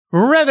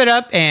Rev it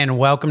up and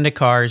welcome to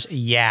Cars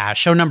Yeah,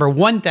 show number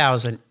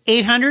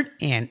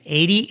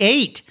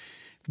 1888.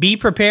 Be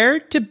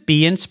prepared to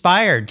be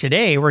inspired.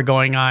 Today we're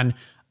going on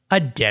a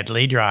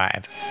deadly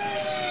drive.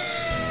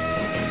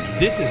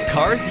 This is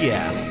Cars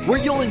Yeah, where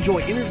you'll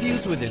enjoy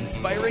interviews with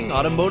inspiring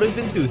automotive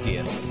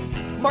enthusiasts.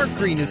 Mark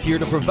Green is here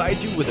to provide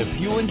you with a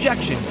fuel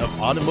injection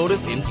of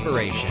automotive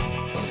inspiration.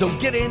 So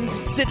get in,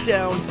 sit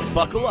down,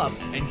 buckle up,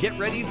 and get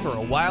ready for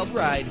a wild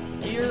ride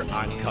here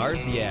on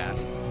Cars Yeah.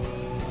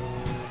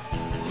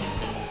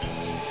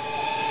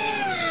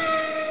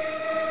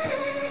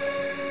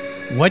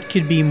 What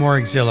could be more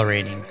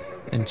exhilarating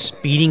than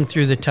speeding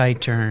through the tight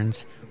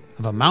turns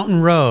of a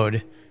mountain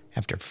road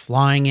after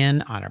flying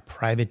in on a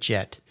private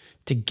jet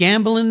to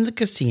gamble in the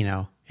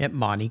casino at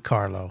Monte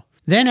Carlo?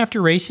 Then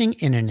after racing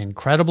in an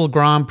incredible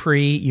Grand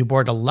Prix, you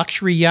board a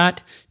luxury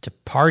yacht to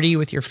party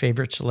with your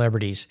favorite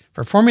celebrities.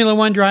 For Formula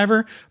One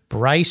driver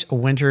Bryce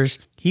Winters,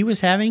 he was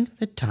having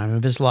the time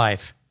of his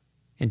life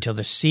until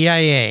the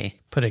CIA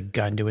put a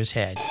gun to his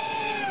head.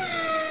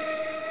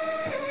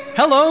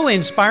 Hello,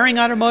 inspiring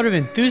automotive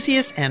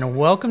enthusiasts, and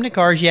welcome to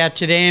Cars Yeah.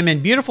 Today I'm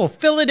in beautiful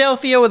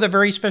Philadelphia with a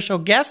very special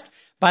guest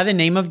by the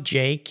name of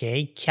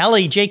J.K.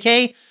 Kelly.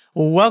 J.K.,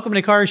 welcome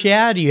to Cars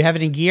Yeah. Do you have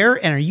any gear,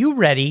 and are you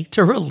ready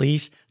to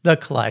release the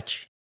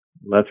clutch?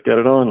 Let's get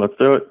it on. Let's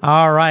do it.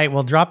 All right.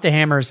 Well, drop the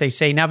hammer, as they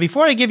say. Now,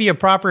 before I give you a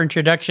proper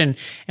introduction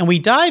and we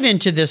dive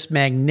into this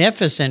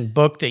magnificent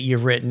book that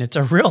you've written, it's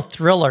a real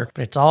thriller,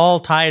 but it's all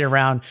tied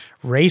around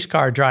race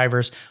car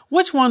drivers.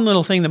 What's one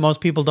little thing that most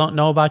people don't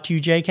know about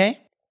you, J.K.?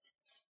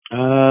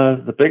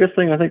 The biggest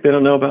thing I think they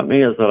don't know about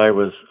me is that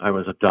I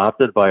was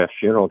adopted by a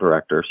funeral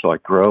director, so I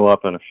grew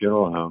up in a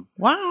funeral home.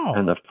 Wow.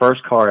 And the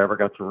first car I ever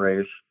got to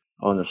race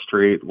on the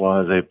street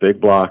was a big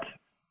block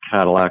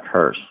Cadillac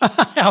hearse.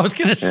 I was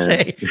going to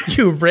say,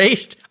 you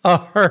raced a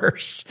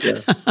hearse. Yeah.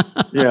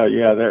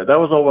 That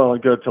was all well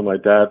and good till my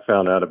dad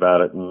found out about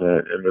it, and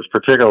it was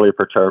particularly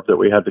perturbed that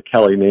we had the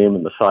Kelly name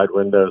in the side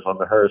windows on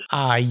the hearse.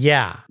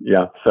 Yeah.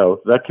 Yeah,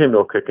 so that came to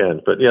a quick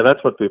end. But yeah,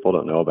 that's what people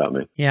don't know about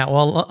me. Yeah,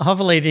 well,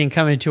 hopefully it didn't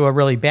come into a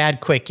really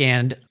bad quick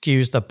end,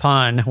 excuse the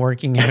pun,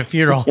 working in a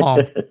funeral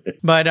home.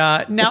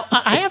 But now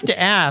I have to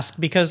ask,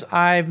 because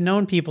I've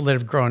known people that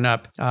have grown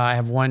up. I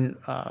have one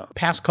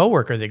past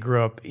coworker that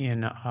grew up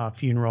in a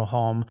funeral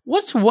home.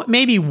 What's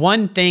maybe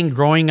one thing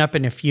growing up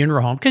in a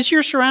funeral home? Because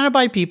you're surrounded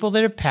by people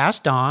that have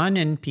passed on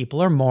and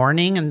people are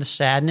mourning and the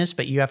sadness,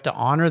 but you have to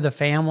honor the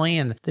family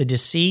and the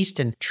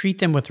deceased and treat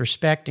them with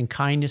respect and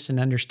kindness and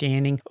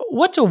understanding.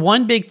 What's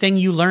one big thing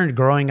you learned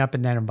growing up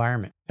in that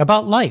environment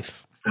about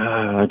life?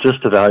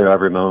 Just to value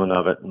every moment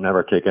of it and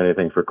never take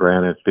anything for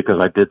granted, because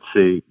I did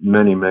see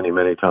many, many,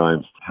 many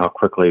times how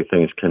quickly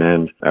things can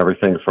end.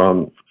 Everything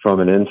from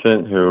an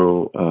infant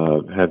who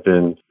had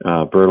been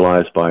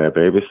brutalized by a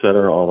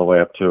babysitter all the way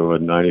up to a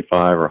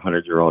 95 or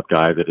 100-year-old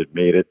guy that had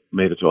made it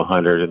to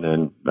 100, and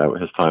then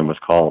his time was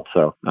called.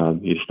 So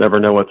you just never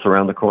know what's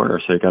around the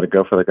corner, so you got to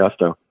go for the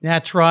gusto.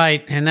 That's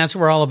right, and that's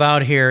what we're all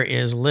about here,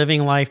 is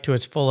living life to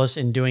its fullest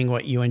and doing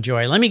what you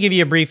enjoy. Let me give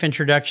you a brief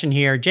introduction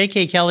here.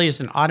 J.K. Kelly is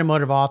an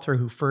automotive author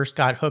who first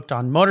got hooked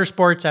on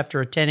motorsports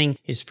after attending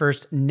his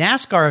first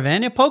NASCAR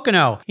event at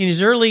Pocono. In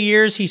his early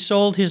years, he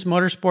sold his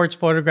motorsports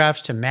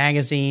photographs to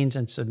magazines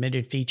and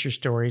submitted feature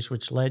stories,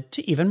 which led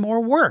to even more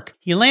work.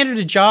 He landed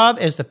a job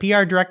as the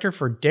PR director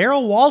for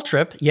Darrell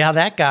Waltrip, yeah,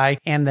 that guy,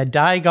 and the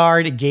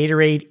DieGuard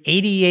Gatorade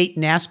 88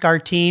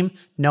 NASCAR team.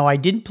 No, I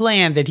didn't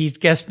plan that he's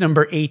guest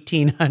number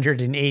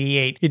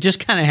 1888. It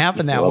just kind of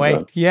happened that way.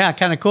 That. Yeah,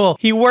 kind of cool.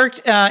 He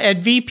worked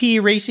at VP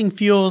Racing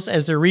Fuels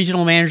as the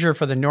regional manager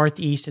for the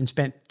Northeast and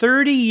spent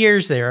 30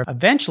 years there,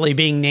 eventually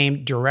being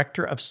named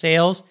director of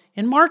sales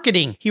and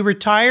marketing. He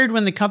retired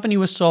when the company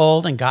was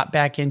sold and got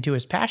back into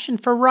his passion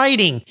for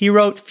writing. He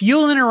wrote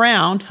Fuelin'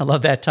 Around, I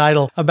love that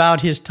title,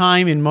 about his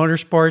time in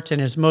motorsports,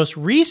 and his most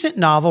recent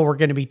novel we're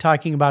going to be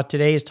talking about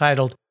today is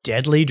titled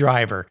Deadly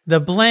Driver.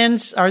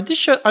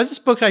 This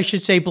book, I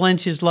should say,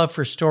 blends his love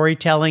for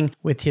storytelling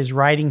with his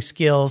writing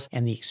skills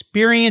and the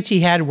experience he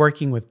had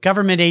working with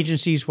government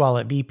agencies while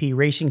at VP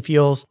Racing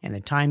Fuels and the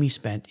time he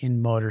spent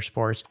in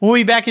motorsports. We'll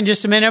be back in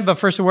just a minute, but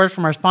first a word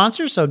from our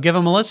sponsors, so give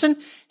them a listen.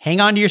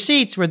 Hang on to your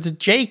seats with the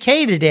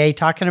JK today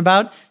talking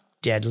about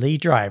Deadly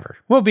Driver.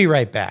 We'll be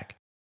right back.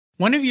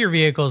 One of your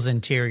vehicle's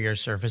interior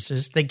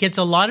surfaces that gets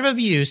a lot of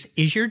abuse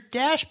is your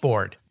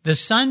dashboard. The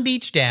sun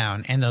beats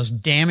down and those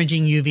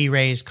damaging UV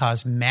rays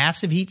cause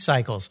massive heat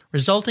cycles,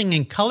 resulting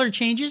in color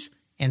changes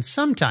and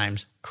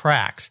sometimes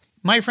cracks.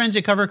 My friends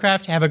at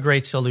Covercraft have a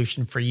great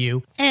solution for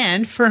you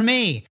and for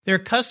me. Their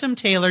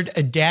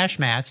custom-tailored dash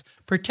mats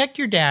protect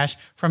your dash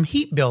from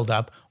heat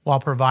buildup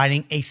while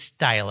providing a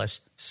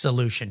stylish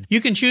solution.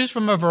 You can choose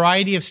from a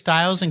variety of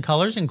styles and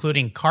colors,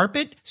 including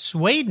carpet,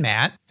 suede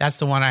mat, that's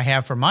the one I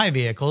have for my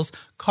vehicles,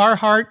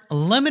 Carhartt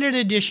limited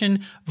edition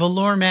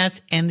velour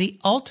mats, and the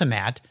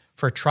Ultimat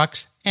for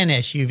trucks and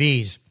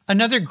SUVs.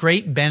 Another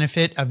great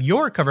benefit of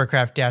your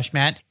Covercraft dash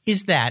mat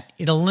is that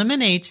it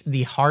eliminates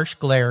the harsh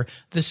glare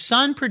the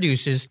sun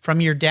produces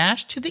from your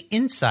dash to the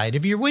inside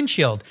of your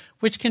windshield,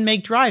 which can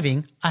make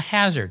driving a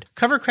hazard.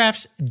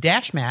 Covercraft's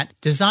Dash Mat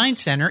Design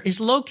Center is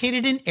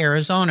located in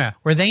Arizona,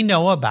 where they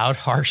know about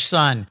harsh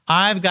sun.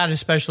 I've got a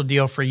special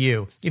deal for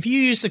you. If you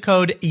use the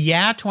code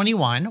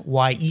YEAH21,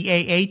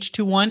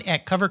 YEAH21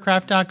 at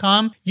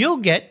covercraft.com, you'll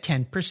get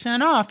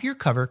 10% off your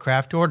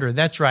Covercraft order.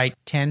 That's right,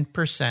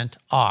 10%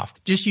 off.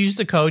 Just use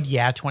the code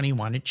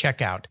YEAH21 at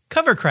checkout.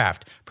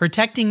 Covercraft,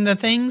 protecting the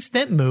things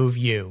that move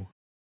you.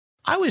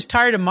 I was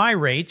tired of my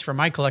rates for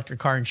my collector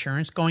car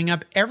insurance going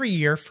up every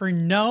year for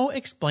no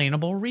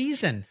explainable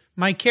reason.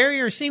 My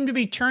carrier seemed to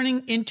be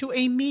turning into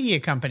a media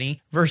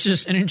company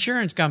versus an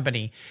insurance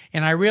company,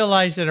 and I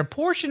realized that a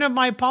portion of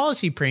my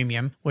policy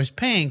premium was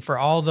paying for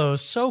all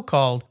those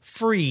so-called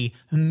free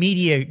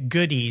media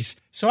goodies.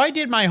 So I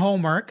did my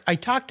homework, I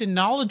talked to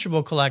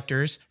knowledgeable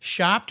collectors,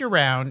 shopped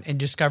around, and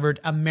discovered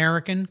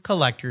American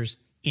Collectors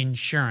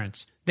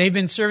Insurance. They've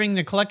been serving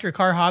the collector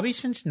car hobby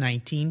since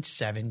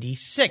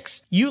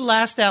 1976. You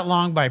last that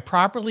long by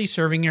properly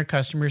serving your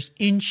customers'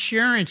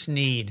 insurance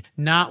need,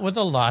 not with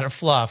a lot of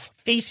fluff.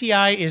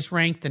 ACI is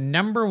ranked the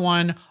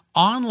 #1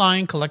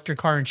 online collector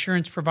car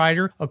insurance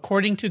provider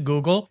according to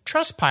Google,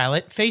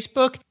 Trustpilot,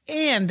 Facebook,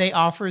 and they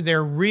offer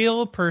their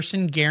real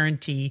person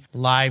guarantee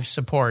live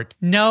support.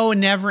 No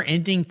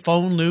never-ending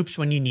phone loops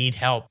when you need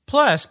help.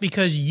 Plus,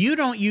 because you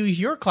don't use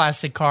your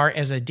classic car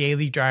as a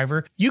daily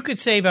driver, you could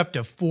save up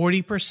to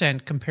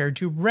 40% compared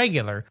to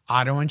regular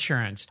auto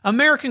insurance.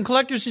 American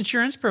Collectors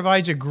Insurance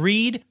provides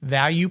agreed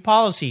value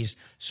policies.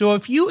 So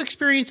if you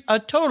experience a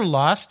total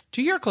loss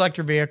to your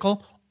collector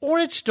vehicle or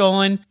it's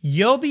stolen,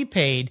 you'll be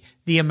paid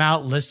the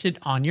amount listed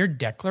on your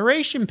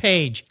declaration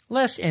page,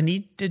 less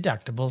any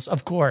deductibles,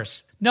 of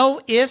course. No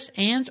ifs,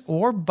 ands,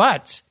 or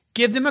buts.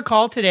 Give them a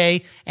call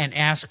today and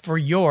ask for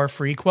your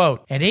free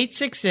quote at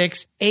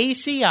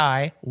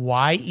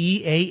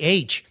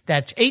 866-ACI-YEAH.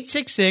 That's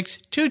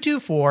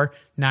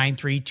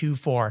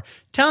 866-224-9324.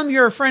 Tell them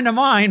you're a friend of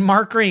mine,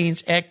 Mark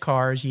Greens at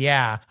Cars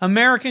Yeah.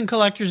 American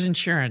Collectors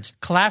Insurance.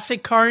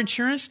 Classic car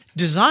insurance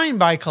designed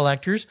by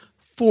collectors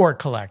for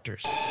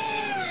collectors.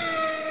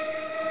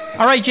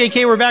 All right,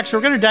 JK, we're back. So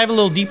we're going to dive a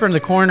little deeper in the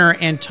corner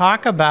and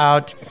talk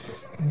about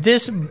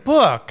this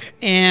book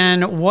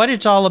and what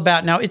it's all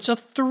about. Now, it's a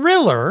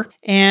thriller,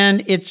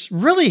 and it's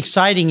really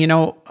exciting. You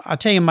know, I'll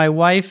tell you, my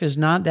wife is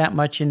not that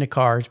much into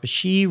cars, but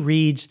she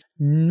reads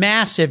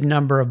massive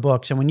number of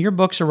books. And when your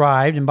books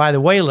arrived, and by the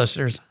way,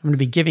 listeners, I'm going to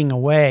be giving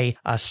away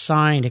a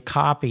signed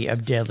copy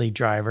of Deadly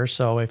Driver.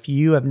 So if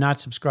you have not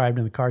subscribed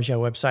to the Cars Yeah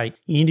website,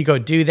 you need to go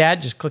do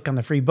that. Just click on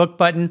the free book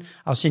button.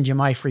 I'll send you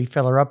my free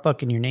filler up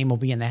book, and your name will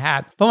be in the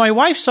hat. But my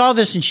wife saw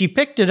this and she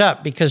picked it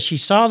up because she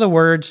saw the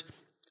words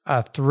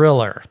a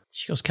thriller.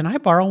 She goes, "Can I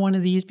borrow one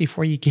of these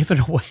before you give it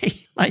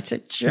away?" I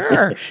said,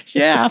 "Sure.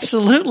 Yeah,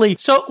 absolutely."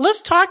 So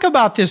let's talk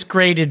about this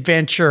great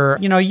adventure,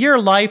 you know,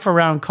 your life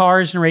around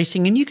cars and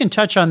racing. And you can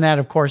touch on that,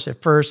 of course, at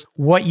first,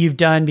 what you've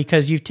done,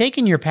 because you've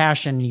taken your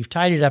passion and you've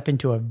tied it up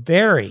into a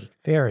very,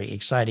 very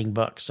exciting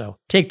book. So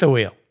take the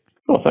wheel.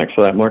 Well, thanks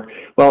for that, Mark.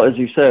 Well, as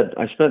you said,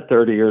 I spent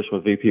 30 years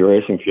with VP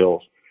Racing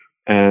Fuels.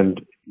 And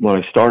when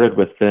I started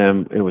with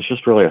them, it was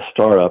just really a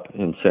startup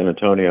in San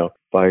Antonio,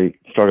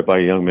 started by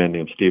a young man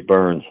named Steve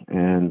Burns.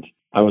 And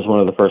I was one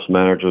of the first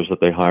managers that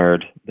they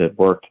hired that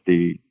worked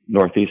the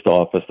Northeast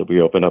office that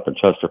we opened up in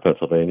Chester,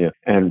 Pennsylvania.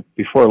 And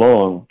before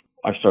long,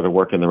 I started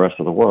working the rest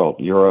of the world,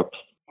 Europe,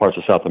 parts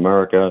of South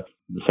America,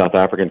 the South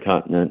African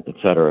continent, et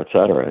cetera, et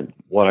cetera. And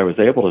what I was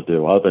able to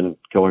do, other than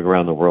going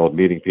around the world,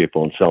 meeting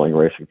people and selling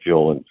racing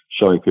fuel and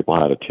showing people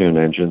how to tune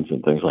engines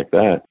and things like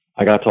that,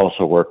 I got to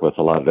also work with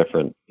a lot of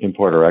different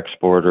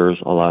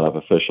importer-exporters, a lot of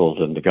officials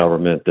in the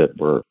government that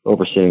were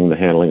overseeing the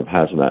handling of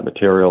hazmat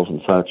materials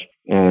and such.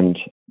 And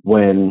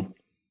when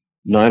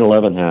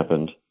 9/11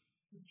 happened,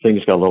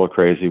 things got a little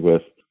crazy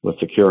with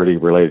security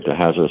related to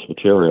hazardous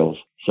materials.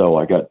 So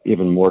I got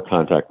even more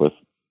contact with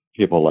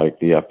people like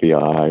the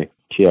FBI,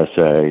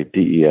 TSA,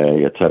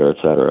 DEA, et cetera,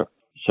 et cetera.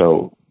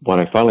 So when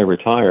I finally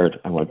retired,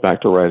 I went back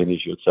to writing,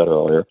 as you had said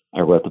earlier.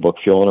 I read the book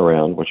Fueling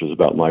Around, which was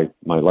about my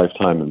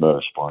lifetime in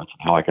motorsports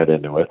and how I got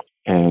into it,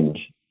 and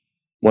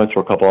went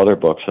through a couple other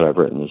books that I've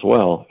written as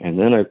well. And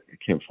then I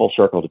came full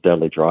circle to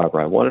Deadly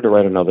Driver. I wanted to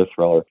write another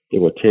thriller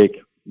that would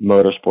take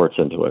motorsports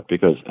into it,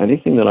 because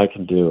anything that I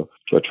can do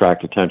to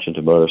attract attention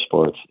to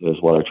motorsports is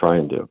what I try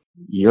and do.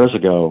 Years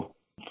ago,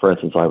 for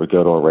instance, I would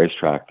go to a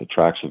racetrack. The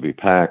tracks would be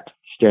packed,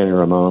 standing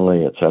room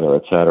only, et cetera,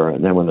 et cetera.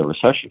 And then when the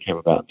recession came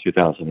about in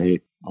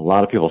 2008, a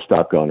lot of people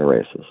stopped going to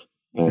races.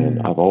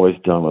 And I've always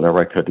done whatever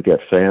I could to get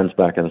fans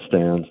back in the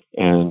stands.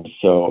 And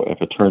so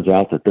if it turns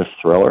out that this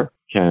thriller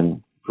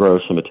can grow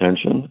some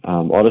attention,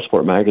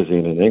 Autosport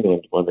magazine in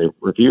England, when they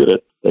reviewed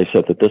it, they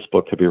said that this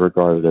book could be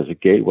regarded as a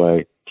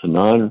gateway to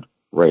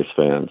non-race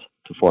fans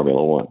to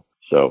Formula One.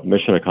 So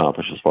mission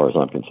accomplished as far as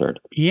I'm concerned.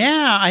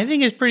 Yeah, I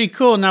think it's pretty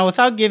cool. Now,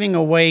 without giving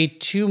away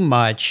too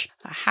much,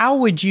 how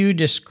would you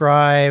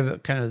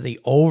describe kind of the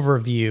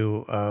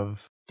overview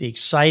of the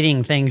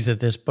exciting things that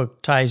this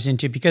book ties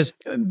into. Because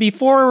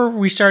before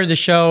we started the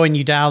show and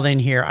you dialed in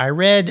here, I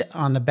read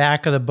on the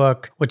back of the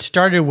book what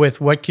started with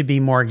what could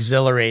be more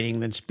exhilarating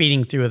than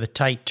speeding through the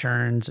tight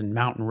turns and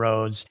mountain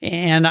roads.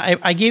 And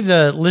I gave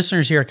the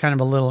listeners here kind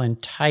of a little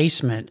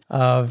enticement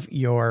of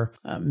your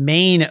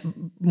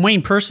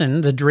main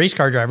person, the race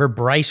car driver,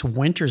 Bryce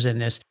Winters, in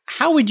this.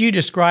 How would you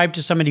describe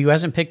to somebody who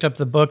hasn't picked up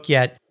the book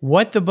yet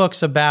what the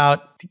book's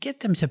about to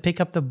get them to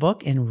pick up the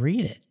book and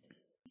read it?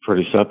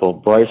 Pretty simple.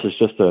 Bryce is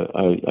just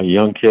a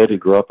young kid who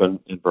grew up in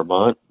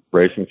Vermont,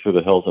 racing through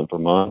the hills in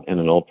Vermont in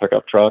an old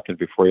pickup truck. And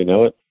before you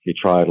know it, he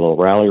tried a little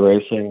rally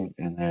racing,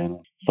 and then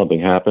something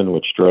happened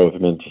which drove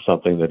him into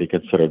something that he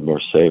considered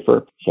more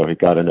safer. So he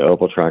got into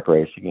oval track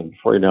racing, and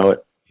before you know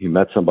it, he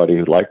met somebody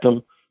who liked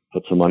him,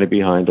 put some money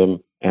behind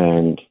him,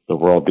 and the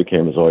world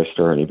became his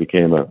oyster, and he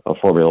became a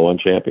Formula One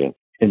champion.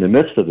 In the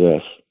midst of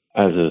this,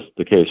 as is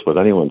the case with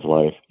anyone's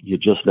life, you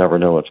just never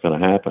know what's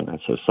going to happen. And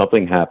so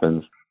something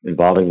happens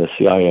involving the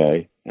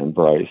CIA and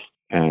Bryce,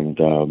 and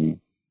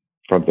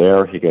from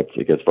there it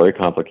gets very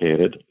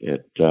complicated.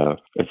 It's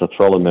a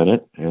thrill a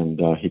minute, and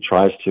he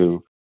tries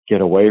to get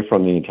away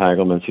from the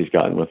entanglements he's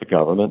gotten with the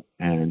government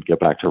and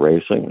get back to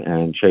racing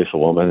and chase a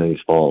woman that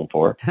he's fallen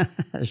for.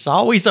 There's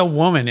always a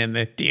woman in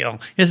the deal,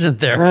 isn't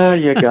there?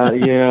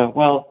 Yeah.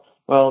 Well,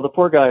 the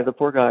poor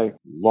guy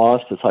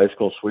lost his high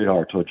school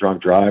sweetheart to a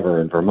drunk driver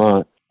in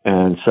Vermont.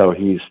 And so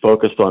he's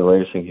focused on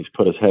racing. He's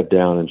put his head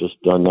down and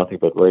just done nothing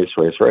but race.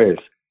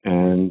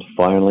 And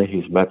finally,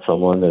 he's met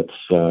someone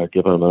that's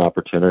given him an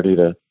opportunity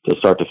to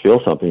start to feel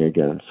something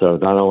again. So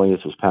not only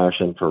is his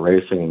passion for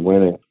racing and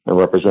winning and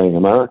representing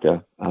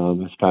America,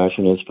 his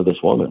passion is for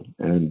this woman.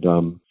 And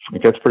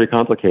it gets pretty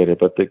complicated.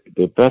 But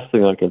the best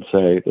thing I can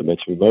say that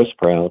makes me most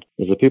proud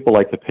is that people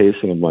like the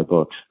pacing of my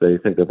books. They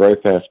think they're very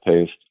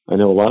fast-paced. I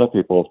know a lot of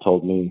people have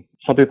told me,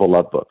 some people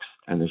love books.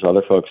 And there's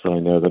other folks that I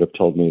know that have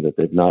told me that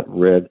they've not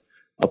read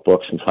a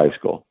book since high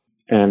school.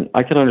 And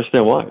I can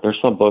understand why. There's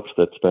some books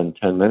that spend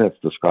 10 minutes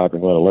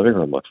describing what a living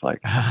room looks like.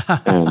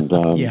 And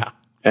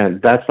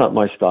and that's not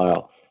my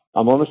style.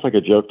 I'm almost like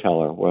a joke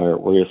teller where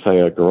you say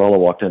a gorilla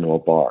walked into a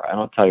bar. I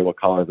don't tell you what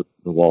color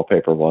the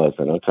wallpaper was.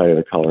 I don't tell you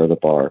the color of the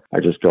bar. I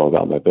just go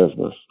about my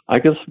business. I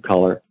give some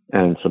color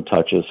and some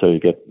touches so you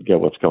get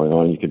what's going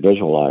on. You can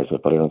visualize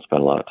it, but I don't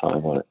spend a lot of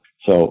time on it.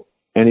 So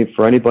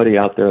for anybody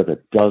out there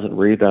that doesn't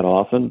read that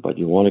often, but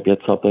you want to get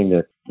something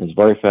that is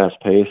very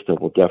fast-paced, that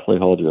will definitely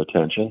hold your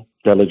attention,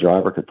 Deadly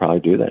Driver could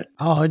probably do that.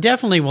 Oh, it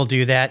definitely will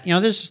do that.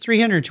 This is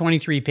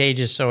 323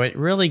 pages, so it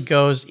really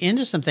goes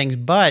into some things,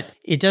 but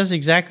it does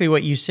exactly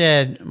what you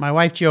said. My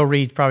wife, Jill,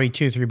 reads probably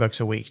 2-3 books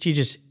a week. She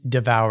just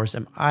devours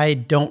them. I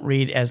don't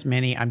read as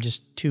many. I'm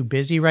just too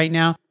busy right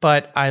now,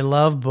 but I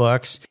love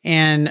books.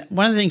 And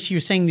one of the things she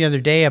was saying the other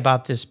day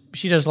about this,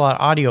 she does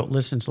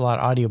listens to a lot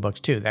of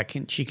audiobooks too.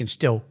 She can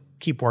still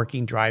keep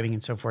working, driving,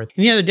 and so forth.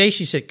 And the other day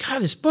she said,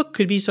 God, this book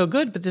could be so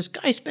good, but this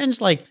guy spends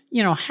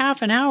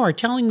half an hour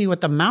telling me what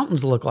the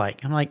mountains look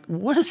like. I'm like,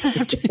 what does that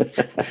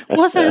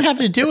have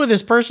to do with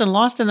this person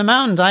lost in the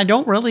mountains? I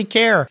don't really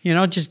care.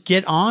 Just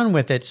get on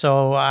with it.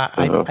 So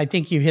I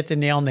think you hit the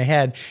nail on the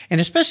head. And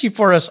especially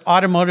for us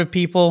automotive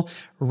people,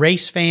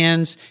 race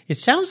fans, it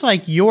sounds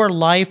like your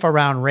life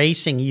around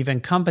racing, you've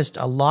encompassed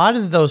a lot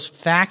of those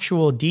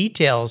factual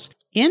details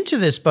into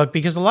this book,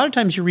 because a lot of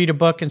times you read a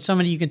book and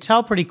somebody, you can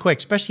tell pretty quick,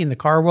 especially in the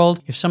car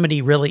world, if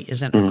somebody really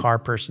isn't a car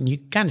person. You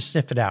kind of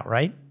sniff it out,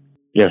 right?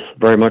 Yes,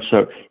 very much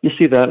so. You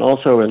see that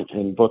also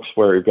in books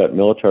where you've got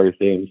military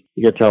themes.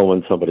 You can tell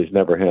when somebody's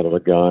never handled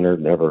a gun or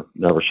never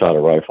shot a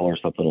rifle or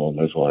something along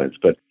those lines.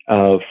 But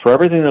for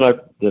everything that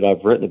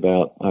I've written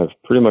about, I've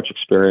pretty much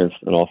experienced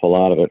an awful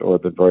lot of it, or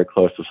been very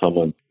close to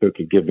someone who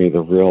could give me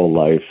the real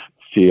life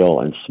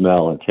feel and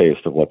smell and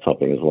taste of what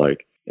something is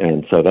like.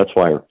 And so that's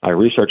why I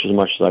research as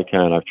much as I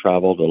can. I've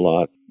traveled a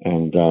lot,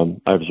 and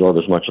I absorb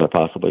as much as I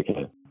possibly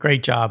can.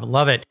 Great job.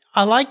 Love it.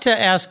 I like to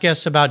ask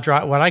guests about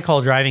what I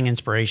call driving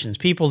inspirations,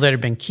 people that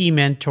have been key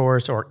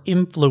mentors or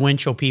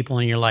influential people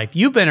in your life.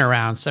 You've been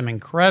around some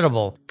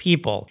incredible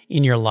people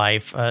in your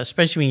life,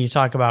 especially when you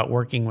talk about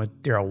working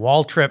with Darrell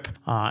Waltrip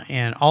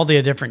and all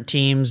the different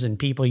teams and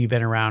people you've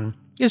been around.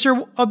 Is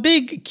there a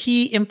big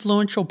key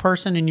influential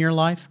person in your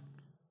life?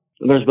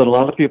 There's been a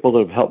lot of people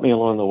that have helped me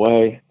along the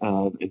way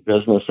in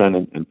business and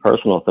in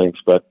personal things,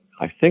 but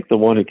I think the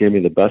one who gave me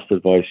the best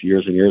advice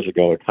years and years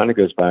ago, it kind of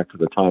goes back to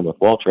the time with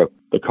Waltrip.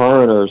 The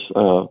car owners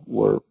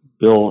were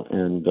Bill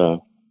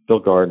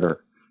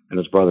Gardner and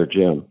his brother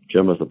Jim.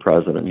 Jim was the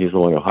president. He's the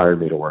one who hired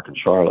me to work in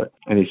Charlotte.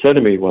 And he said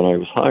to me when I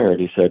was hired,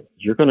 he said,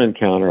 you're going to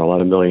encounter a lot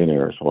of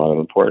millionaires, a lot of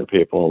important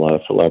people, a lot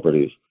of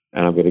celebrities,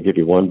 and I'm going to give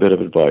you one bit of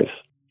advice.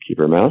 Keep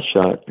your mouth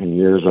shut and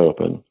your ears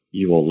open.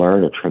 You will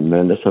learn a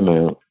tremendous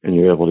amount, and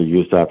you're able to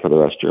use that for the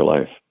rest of your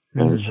life. Mm-hmm.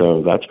 And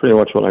so that's pretty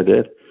much what I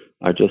did.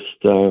 I just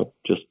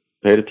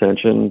paid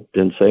attention,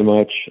 didn't say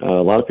much.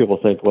 A lot of people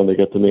think when they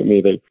get to meet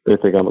me, they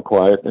think I'm a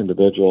quiet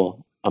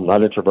individual. I'm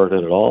not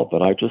introverted at all,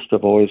 but I just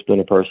have always been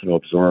a person who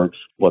absorbs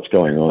what's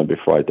going on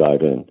before I dive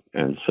in.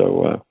 And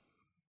so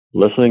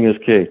listening is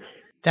key.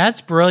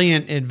 That's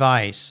brilliant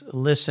advice.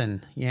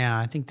 Listen, yeah,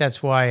 I think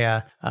that's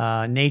why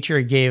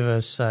nature gave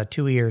us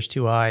 2 ears,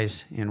 2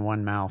 eyes, and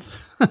 1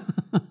 mouth.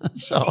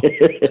 So,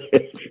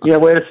 yeah,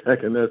 wait a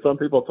second. Some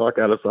people talk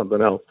out of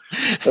something else.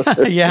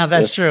 Yeah,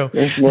 that's true.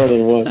 There's more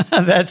than one.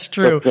 That's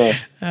true.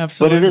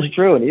 Absolutely. But it is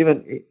true. And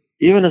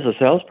even as a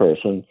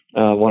salesperson,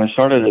 when I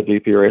started at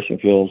VP Racing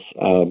Fuels,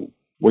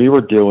 we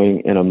were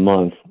doing in a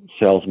month,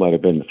 sales might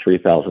have been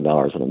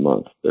 $3,000 in a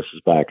month. This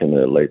is back in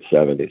the late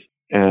 70s.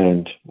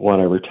 And when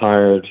I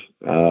retired,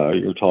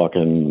 you're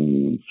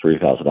talking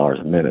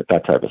 $3,000 a minute,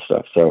 that type of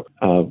stuff. So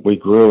we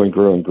grew and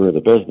grew and grew the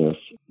business.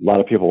 A lot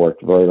of people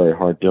worked very, very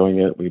hard doing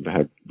it. We've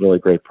had really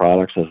great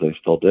products, as they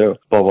still do.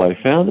 But what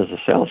I found as a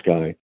sales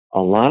guy,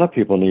 a lot of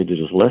people need to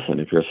just listen.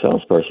 If you're a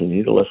salesperson, you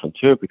need to listen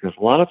too, because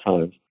a lot of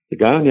times the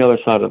guy on the other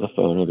side of the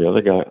phone or the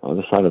other guy on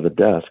the side of the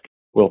desk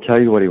will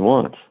tell you what he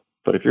wants.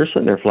 But if you're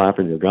sitting there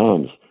flapping your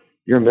gums,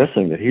 you're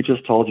missing that he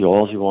just told you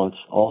all he wants,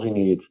 all he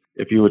needs.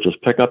 If you would just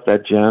pick up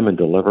that gem and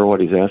deliver what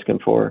he's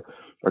asking for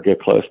or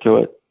get close to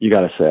it, you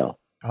got a sale.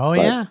 Oh,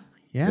 but,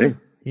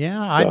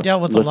 yeah. I've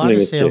dealt with a lot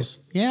of sales.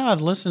 Yeah,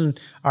 I've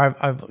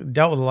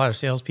dealt with a lot of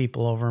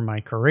salespeople over my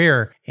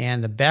career,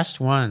 and the best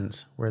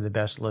ones were the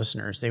best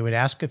listeners. They would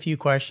ask a few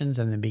questions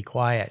and then be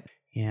quiet.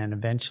 And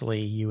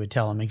eventually you would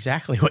tell them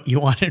exactly what you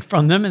wanted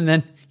from them, and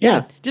then,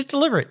 just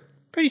deliver it.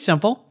 Pretty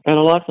simple. And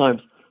a lot of times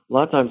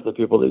the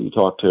people that you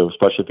talk to,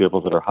 especially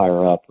people that are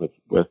higher up with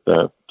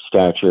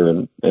stature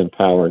and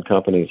power in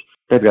companies,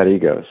 they've got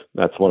egos.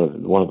 That's one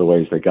of the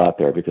ways they got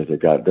there, because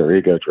they're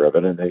ego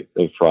driven and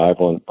they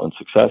thrive on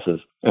successes.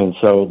 And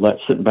so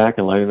sitting back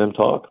and letting them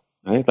talk,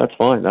 I think that's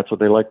fine. That's what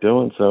they like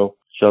doing. So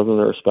show them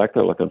the respect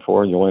they're looking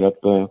for, and you wind up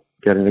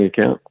getting the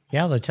account.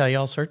 Yeah, they'll tell you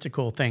all sorts of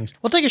cool things.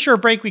 We'll take a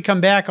short break. We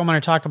come back. I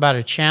want to talk about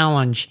a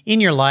challenge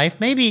in your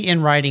life, maybe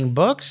in writing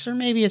books, or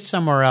maybe it's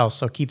somewhere else.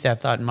 So keep that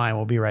thought in mind.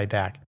 We'll be right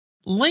back.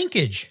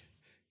 Linkage.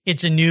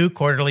 It's a new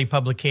quarterly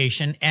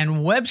publication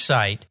and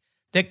website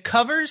that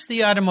covers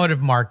the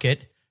automotive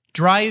market,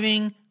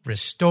 driving,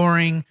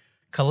 restoring,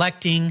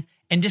 collecting,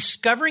 and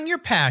discovering your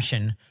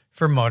passion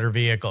for motor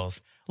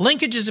vehicles.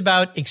 Linkage is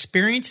about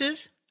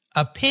experiences,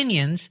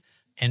 opinions,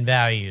 and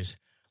values.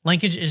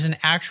 Linkage is an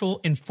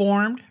actual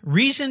informed,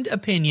 reasoned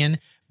opinion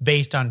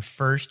based on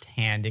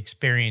first-hand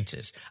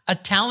experiences. A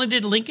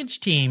talented linkage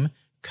team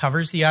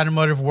covers the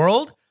automotive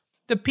world,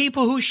 the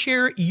people who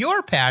share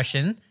your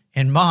passion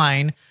and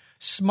mine,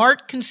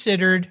 smart,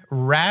 considered,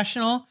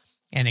 rational,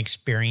 and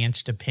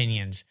experienced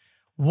opinions,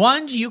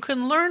 ones you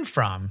can learn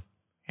from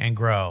and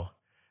grow.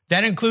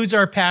 That includes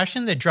our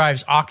passion that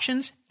drives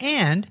auctions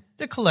and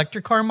the collector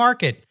car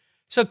market.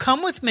 So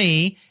come with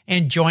me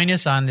and join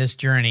us on this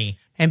journey.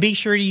 And be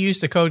sure to use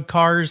the code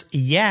CARS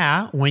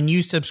when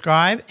you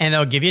subscribe, and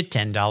they'll give you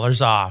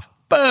 $10 off.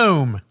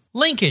 Boom!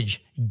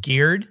 Linkage,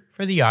 geared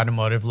for the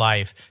automotive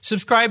life.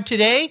 Subscribe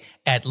today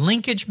at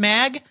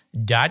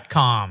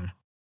linkagemag.com.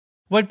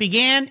 What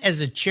began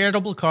as a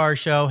charitable car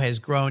show has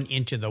grown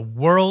into the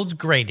world's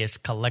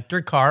greatest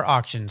collector car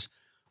auctions,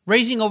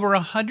 raising over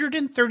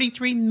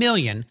 $133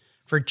 million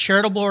for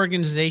charitable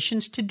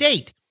organizations to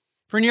date.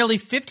 For nearly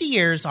 50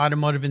 years,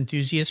 automotive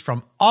enthusiasts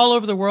from all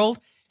over the world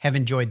have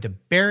enjoyed the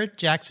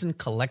Barrett-Jackson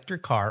collector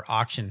car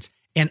auctions,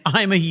 and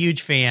I'm a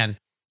huge fan.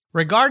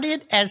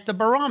 Regarded as the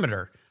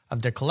barometer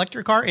of the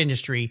collector car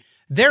industry,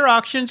 their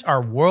auctions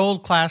are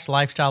world-class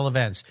lifestyle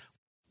events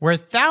where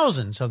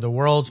thousands of the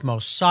world's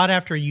most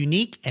sought-after,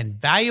 unique, and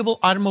valuable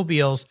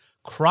automobiles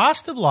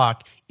cross the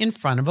block in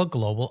front of a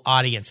global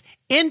audience,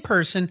 in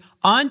person,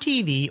 on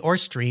TV, or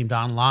streamed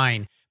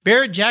online.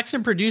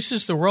 Barrett-Jackson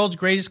produces the world's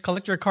greatest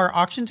collector car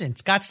auctions in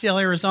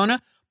Scottsdale,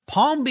 Arizona,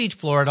 Palm Beach,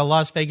 Florida,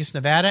 Las Vegas,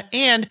 Nevada,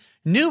 and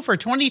new for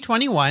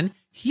 2021,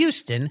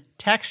 Houston,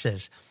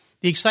 Texas.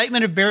 The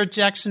excitement of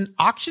Barrett-Jackson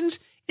auctions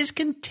is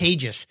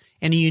contagious,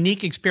 and a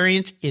unique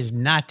experience is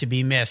not to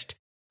be missed.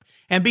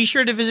 And be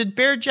sure to visit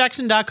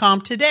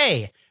barrettjackson.com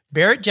today.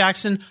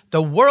 Barrett-Jackson,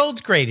 the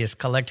world's greatest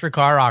collector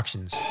car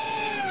auctions.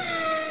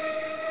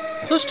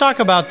 So let's talk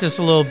about this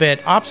a little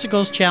bit.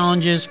 Obstacles,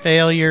 challenges,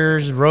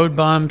 failures, road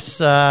bumps,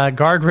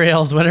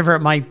 guardrails, whatever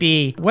it might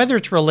be. Whether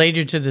it's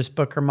related to this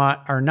book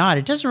or not,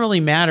 it doesn't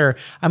really matter.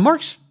 I'm more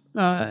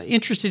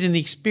interested in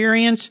the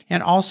experience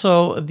and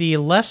also the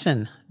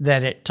lesson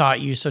that it taught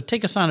you. So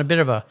take us on a bit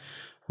of a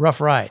rough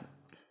ride.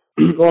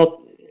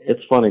 Well,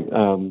 it's funny.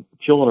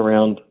 Fueling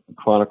Around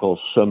chronicles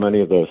so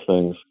many of those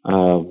things.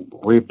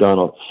 We've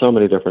done so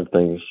many different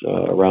things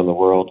around the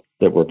world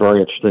that were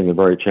very interesting and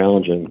very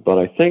challenging. But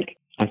I think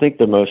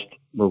the most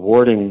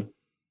rewarding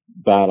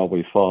battle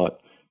we fought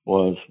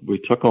was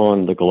we took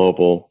on the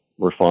global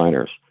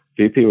refiners.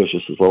 VP was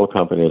just this little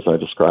company, as I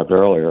described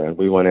earlier, and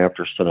we went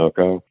after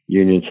Sunoco,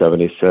 Union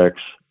 76,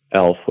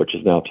 Elf, which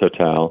is now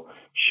Total,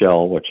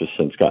 Shell, which has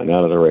since gotten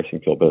out of the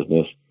racing fuel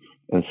business,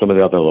 and some of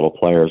the other little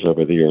players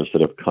over the years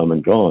that have come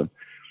and gone.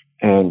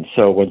 And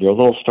so when you're a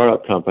little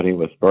startup company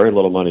with very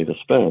little money to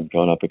spend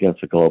going up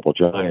against a global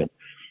giant,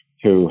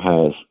 who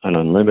has an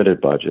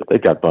unlimited budget.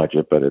 They've got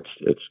budget, but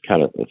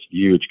it's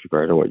huge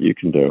compared to what you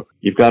can do.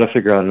 You've got to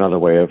figure out another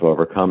way of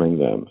overcoming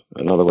them,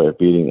 another way of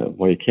beating them.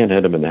 Well, you can't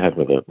hit them in the head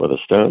with a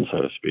stone,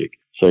 so to speak.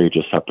 So you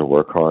just have to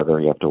work harder.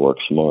 You have to work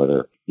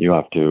smarter. You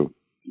have to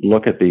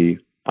look at the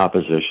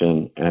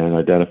opposition and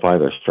identify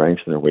their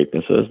strengths and their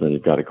weaknesses. Then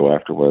you've got to go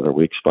after where their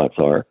weak spots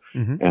are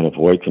and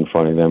avoid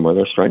confronting them where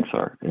their strengths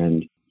are.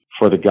 And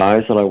for the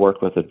guys that I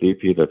worked with at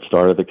VP that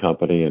started the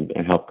company and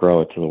helped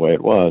grow it to the way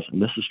it was,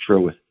 and this is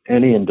true with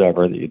any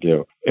endeavor that you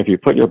do, if you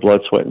put your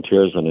blood, sweat, and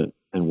tears in it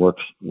and work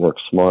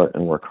smart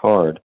and work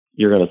hard,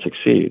 you're going to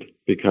succeed.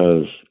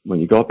 Because when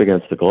you go up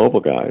against the global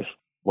guys,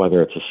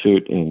 whether it's a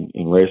suit in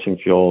racing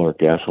fuel or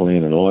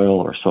gasoline and oil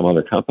or some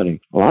other company,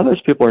 a lot of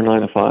those people are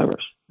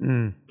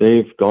 9-to-5ers.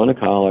 They've gone to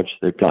college,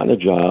 they've gotten a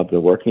job,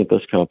 they're working at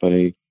this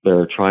company,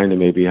 they're trying to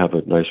maybe have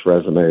a nice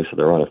resume, so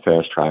they're on a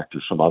fast track to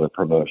some other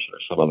promotion or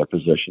some other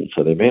position.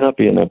 So they may not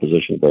be in that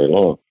position very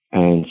long.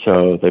 And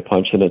so they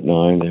punch in at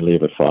 9, they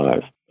leave at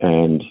 5,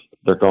 and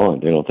they're gone.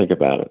 They don't think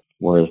about it.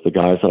 Whereas the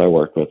guys that I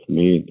work with,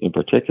 me in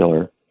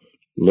particular,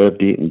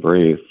 lived, eat, and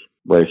breathed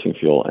racing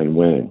fuel and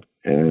winning.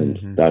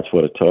 And that's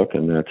what it took,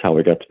 and that's how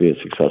we got to be as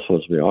successful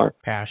as we are.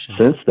 Passion.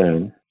 Since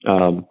then,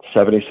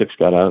 76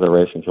 got out of the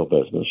racing fuel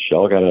business.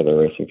 Shell got out of the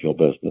racing fuel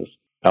business.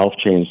 Elf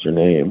changed their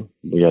name.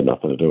 We had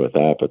nothing to do with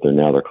that, but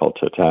they're called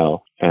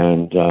Total.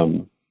 And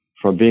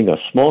from being a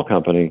small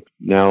company,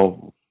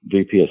 now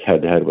VP is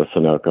head-to-head with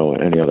Sunoco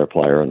and any other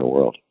player in the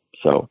world.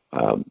 So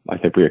I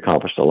think we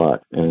accomplished a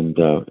lot. And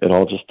it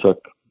all just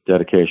took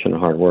dedication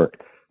and hard work,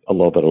 a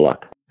little bit of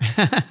luck.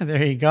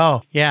 There you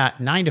go. Yeah,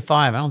 9 to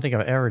 5. I don't think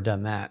I've ever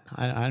done that.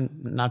 I'm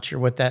not sure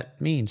what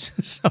that means.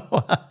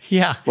 So,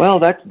 yeah. Well,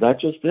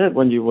 that's just it.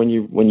 When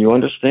you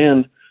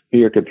understand who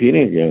you're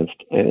competing against,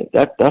 and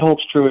that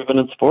holds true even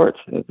in sports.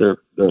 There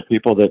are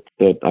people that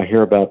I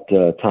hear about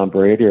Tom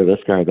Brady or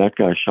this guy or that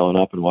guy showing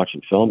up and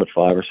watching film at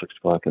 5 or 6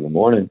 o'clock in the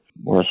morning,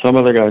 whereas some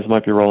other guys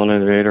might be rolling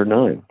in at 8 or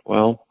 9.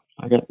 Well,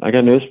 I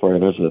got news for you.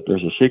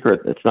 There's a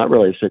secret. It's not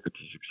really a secret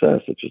to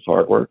success. It's just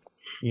hard work,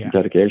 and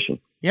dedication.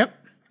 Yep.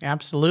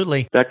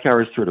 Absolutely. That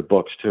carries through to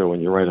books too.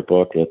 When you write a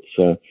book,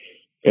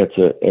 it's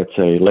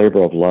a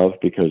labor of love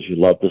because you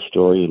love the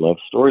story, you love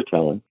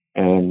storytelling.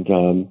 And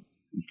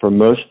for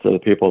most of the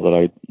people that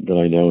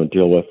I know and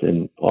deal with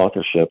in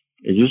authorship,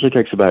 it usually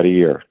takes about a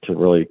year to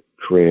really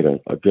create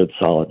a good,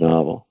 solid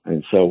novel.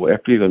 And so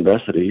after you've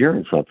invested a year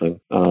in something,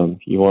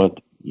 you want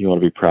to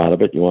be proud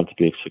of it. You want it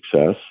to be a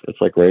success.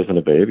 It's like raising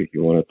a baby.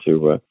 You want it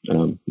to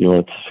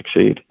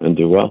succeed and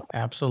do well.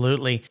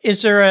 Absolutely.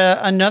 Is there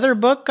another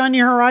book on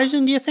your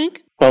horizon, do you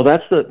think? Well,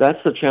 that's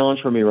the challenge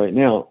for me right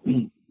now.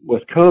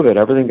 With COVID,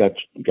 everything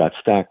got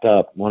stacked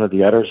up. One of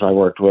the editors I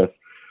worked with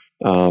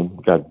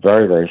got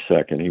very, very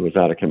sick, and he was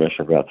out of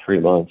commission for about 3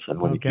 months.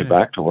 And when he came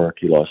back to work,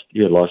 he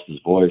had lost his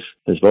voice.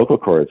 His vocal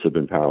cords had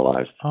been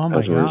paralyzed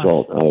as a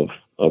result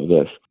of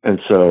this. And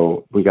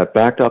so we got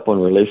backed up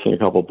on releasing a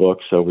couple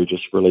books, so we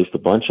just released a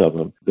bunch of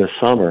them. This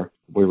summer,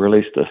 we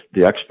released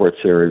the Export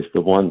series.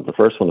 The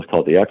first one is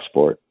called The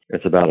Export.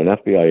 It's about an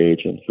FBI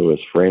agent who was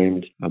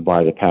framed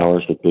by the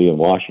powers that be in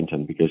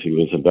Washington because he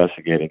was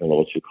investigating a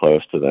little too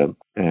close to them.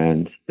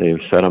 And they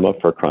set him up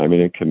for a crime he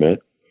didn't commit.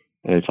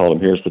 And he told him,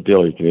 here's the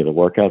deal. You can either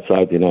work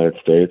outside the United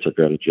States or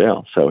go to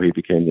jail. So he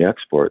became the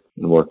export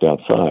and worked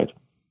outside.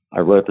 I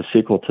wrote the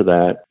sequel to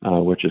that,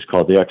 which is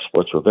called The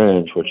Export's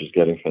Revenge, which is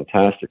getting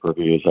fantastic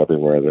reviews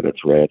everywhere that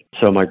it's read.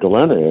 So my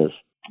dilemma is,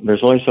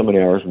 there's only so many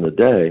hours in the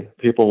day.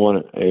 People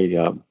want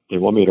they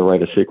want me to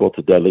write a sequel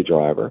to Deadly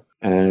Driver,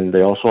 and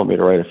they also want me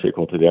to write a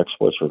sequel to The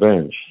Export's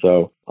Revenge.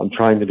 So I'm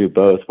trying to do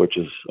both, which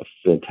is a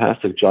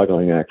fantastic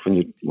juggling act when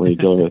you're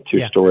dealing with two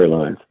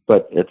storylines.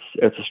 But it's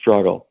a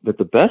struggle. But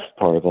the best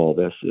part of all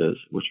this is,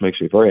 which makes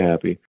me very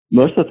happy,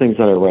 most of the things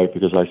that I write,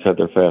 because I said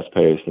they're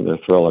fast-paced and they're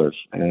thrillers,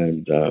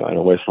 and I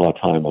don't waste a lot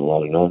of time on a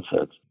lot of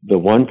nonsense. The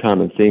one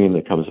common theme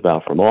that comes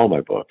about from all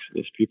my books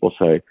is people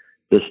say,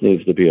 this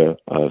needs to be a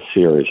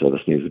series or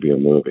this needs to be a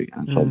movie.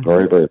 And so I'm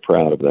very, very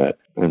proud of that.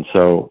 And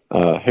so,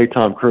 hey,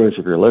 Tom Cruise,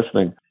 if you're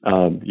listening,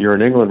 you're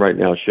in England right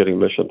now shooting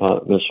Mission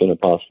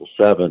Impossible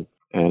 7.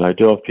 And I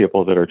do have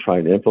people that are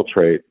trying to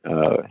infiltrate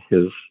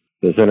his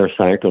inner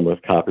sanctum with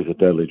copies of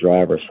Deadly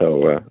Driver.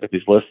 So if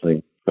he's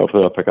listening,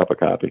 hopefully I'll pick up a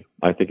copy.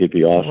 I think it'd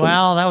be awesome.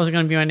 Well, that was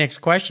going to be my next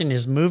question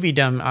is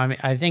moviedom. I mean,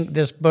 I think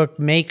this book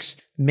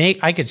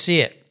I could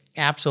see it.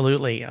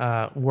 Absolutely,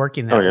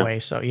 working that way.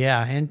 So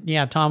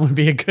Tom would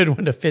be a good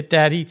one to fit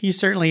that. He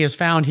certainly has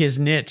found his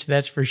niche,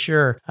 that's for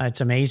sure.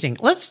 It's amazing.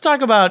 Let's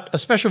talk about a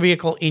special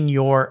vehicle in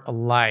your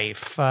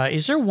life.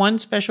 Is there one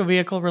special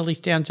vehicle really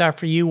stands out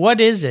for you? What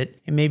is it?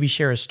 And maybe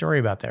share a story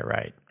about that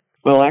ride.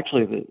 Well,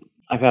 actually,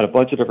 I've had a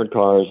bunch of different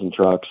cars and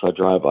trucks. I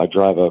drive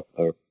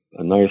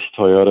a nice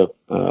Toyota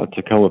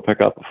Tacoma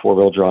pickup, a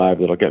 4-wheel drive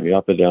that'll get me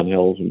up and down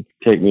hills and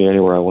take me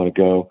anywhere I want to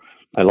go.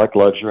 I like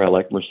luxury. I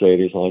like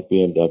Mercedes. I like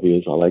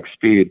BMWs. I like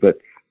speed, but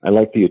I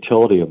like the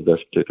utility of this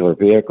particular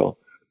vehicle.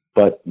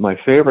 But my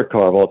favorite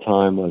car of all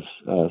time was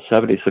a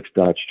 76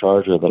 Dodge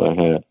Charger that I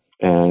had,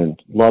 and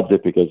loved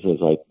it because, as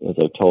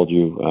I told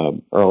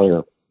you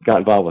earlier, got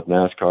involved with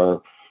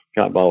NASCAR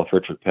got involved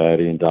with Richard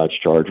Petty and Dodge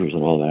Chargers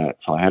and all that.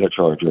 So I had a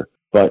Charger.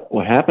 But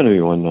what happened to me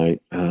one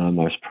night, I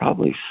was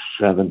probably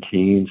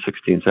 16,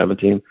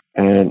 17,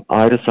 and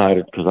I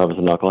decided, because I was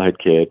a knucklehead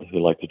kid who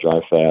liked to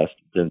drive fast,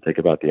 didn't think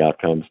about the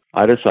outcomes,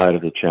 I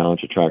decided to challenge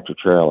a tractor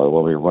trailer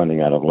while we were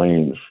running out of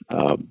lanes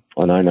on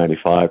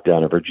I-95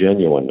 down in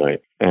Virginia one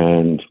night.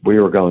 And we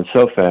were going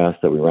so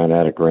fast that we ran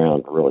out of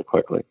ground really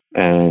quickly.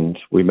 And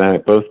we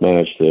both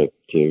managed to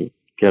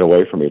get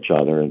away from each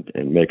other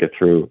and make it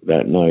through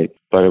that night.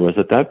 But it was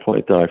at that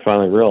point that I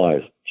finally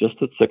realized, just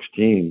at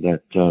 16,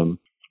 that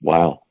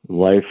wow,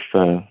 life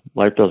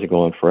doesn't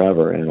go on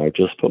forever, and I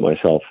just put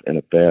myself in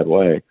a bad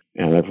way.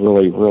 And I've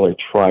really, really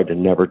tried to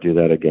never do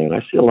that again. I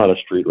see a lot of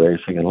street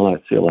racing, and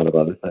I see a lot of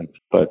other things.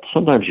 But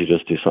sometimes you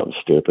just do something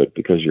stupid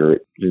because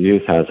your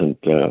youth hasn't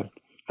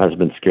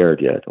been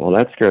scared yet. Well,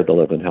 that scared the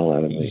living hell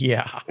out of me.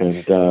 Yeah.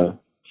 And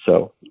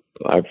so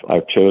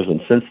I've chosen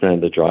since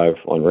then to drive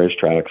on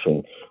racetracks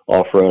and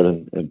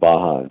off-road and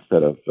Baja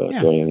instead of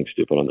doing anything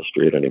stupid on the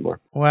street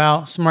anymore.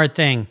 Well, smart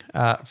thing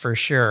for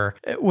sure.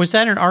 Was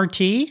that an RT?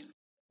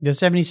 The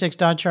 76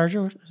 Dodge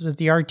Charger? Was it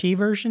the RT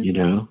version?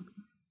 You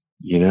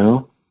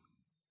know,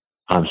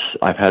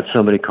 I've had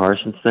so many cars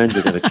since then.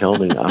 You're going to kill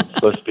me. I'm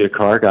supposed to be a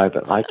car guy,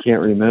 but I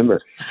can't remember.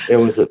 It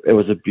was a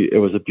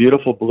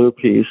beautiful blue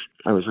piece.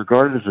 I was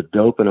regarded as a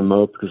dope and a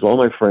mope because all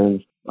my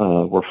friends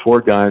were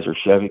Ford guys or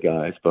Chevy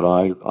guys, but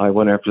I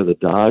went after the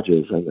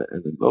Dodges and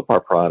the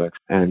Mopar products.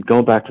 And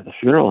going back to the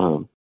funeral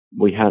home,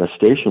 we had a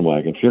station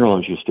wagon. Funeral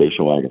homes use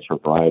station wagons for a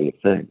variety of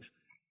things.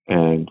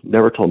 And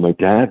never told my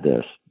dad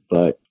this,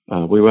 but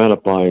we wound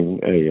up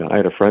buying I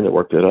had a friend that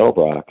worked at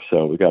Elbrock,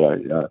 so we got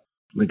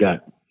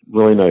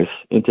really nice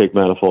intake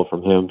manifold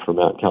from him from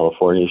out in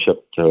California,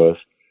 shipped to us.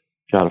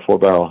 Got a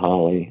 4-barrel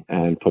Holly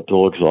and put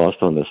dual exhaust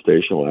on the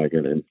station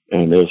wagon,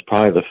 and it was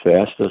probably the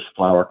fastest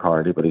flower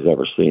car anybody's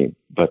ever seen.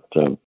 But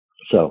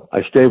so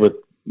I stayed with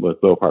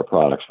Mopar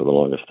products for the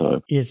longest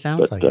time. It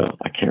sounds like it.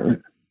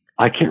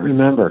 I can't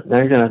remember. Now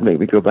you're gonna have to make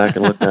me go back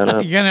and look that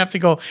up. You're gonna have to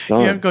go. You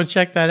have to go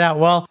check that out.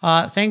 Well,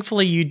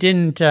 thankfully you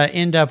didn't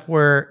end up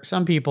where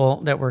some people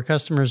that were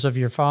customers of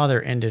your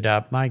father ended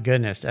up. My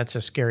goodness, that's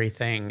a scary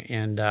thing.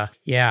 And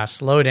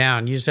slow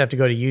down. You just have to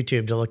go to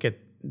YouTube to look at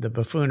the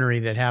buffoonery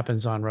that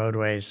happens on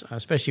roadways,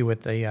 especially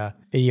with the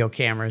video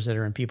cameras that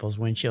are in people's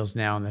windshields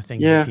now and the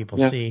things that people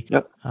see.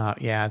 Yep.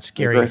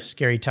 It's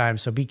scary time.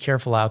 So be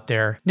careful out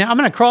there. Now, I'm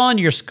going to crawl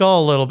into your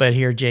skull a little bit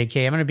here,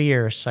 JK. I'm going to be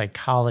your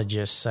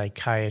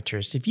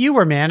psychiatrist. If you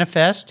were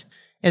manifest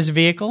as a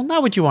vehicle,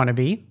 not what you want to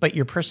be, but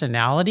your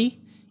personality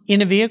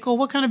in a vehicle,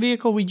 what kind of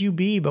vehicle would you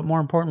be? But more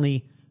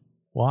importantly,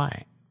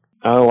 why?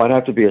 Oh, I'd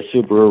have to be a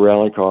Subaru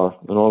rally car,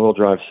 an all-wheel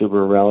drive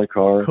Subaru rally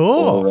car.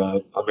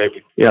 Cool. Or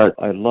maybe,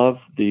 I love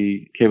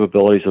the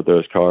capabilities of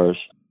those cars,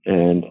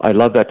 and I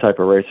love that type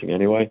of racing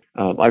anyway.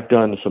 I've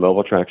done some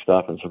oval track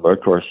stuff and some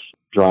road course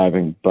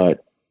driving,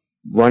 but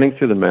running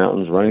through the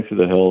mountains, running through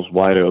the hills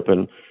wide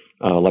open,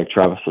 like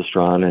Travis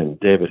Pastrana and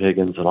David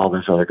Higgins and all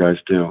those other guys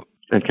do,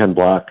 and Ken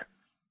Block,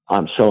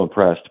 I'm so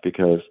impressed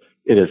because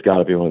it has got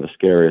to be one of the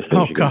scariest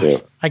things you can do.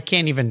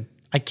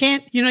 I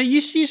can't, you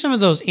see some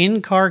of those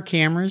in-car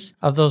cameras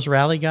of those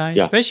rally guys,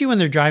 especially when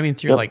they're driving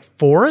through like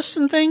forests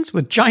and things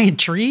with giant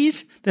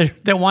trees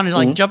that want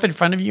to jump in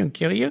front of you and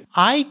kill you.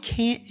 I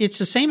can't, it's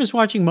the same as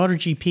watching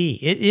MotoGP.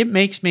 It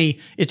makes me,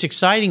 it's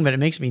exciting, but it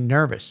makes me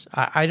nervous.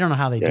 I don't know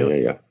how they do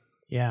it.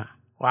 Yeah.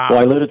 Wow. Well,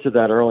 I alluded to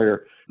that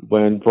earlier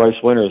when Bryce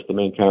Winters, the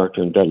main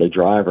character in Deadly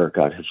Driver,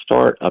 got his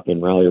start up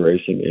in rally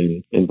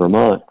racing in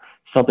Vermont.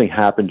 Something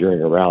happened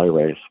during a rally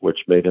race, which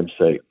made him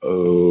say,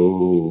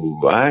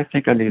 I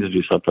think I need to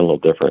do something a little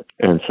different.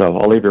 And so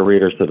I'll leave your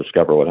readers to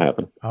discover what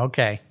happened.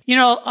 Okay.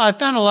 I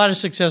found a lot of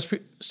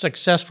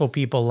successful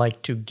people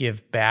like to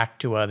give back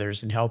to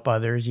others and help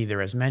others,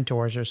 either as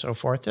mentors or so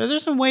forth. Are there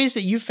some ways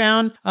that you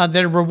found that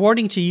are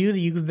rewarding to you that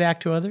you give back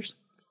to others?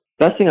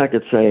 Best thing I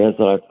could say is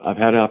that I've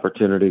had an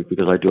opportunity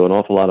because I do an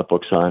awful lot of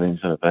book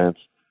signings and events.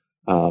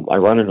 I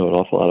run into an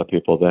awful lot of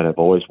people that have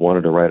always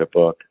wanted to write a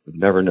book,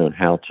 never known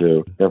how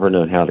to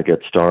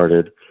get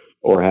started,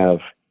 or have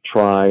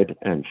tried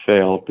and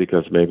failed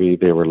because maybe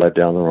they were led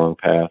down the wrong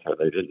path or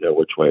they didn't know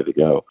which way to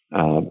go.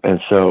 And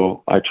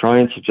so I try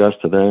and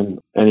suggest to them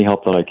any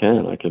help that I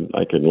can. I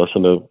can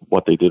listen to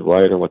what they did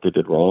right or what they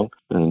did wrong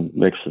and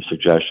make some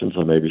suggestions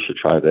on maybe you should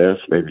try this,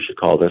 maybe you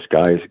should call this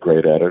guy, he's a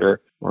great editor,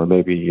 or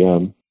maybe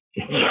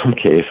in some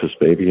cases,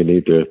 maybe you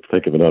need to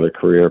think of another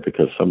career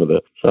because some of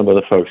the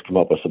folks come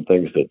up with some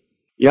things that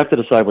you have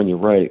to decide when you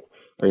write.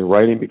 Are you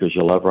writing because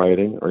you love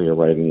writing, or you're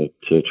writing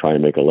to try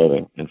and make a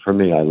living? And for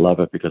me, I love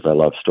it because I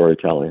love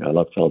storytelling. I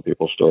love telling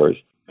people stories.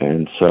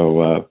 And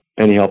so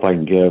any help I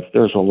can give,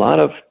 there's a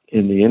lot of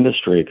in the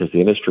industry, because the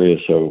industry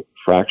is so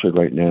fractured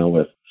right now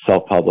with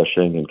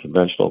self-publishing and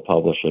conventional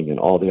publishing and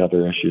all the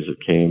other issues that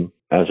came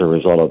as a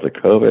result of the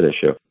COVID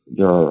issue.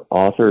 There are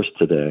authors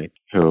today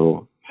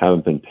who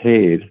haven't been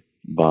paid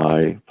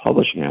by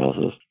publishing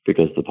houses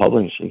because the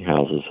publishing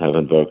houses have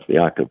invoked the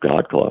Act of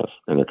God clause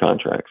in their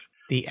contracts.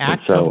 The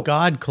Act of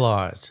God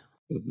clause.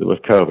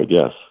 With COVID,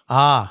 yes.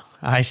 Ah,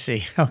 I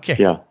see. Okay.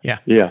 Yeah.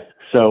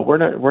 So we're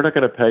not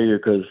going to pay you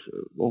because,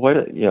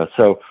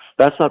 so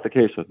that's not the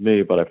case with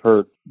me, but I've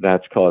heard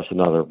that's caused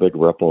another big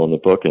ripple in the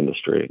book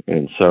industry.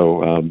 And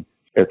so,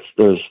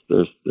 there's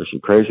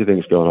some crazy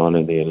things going on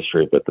in the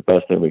industry, but the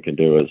best thing we can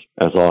do is,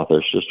 as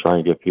authors, just try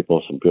and give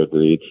people some good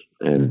reads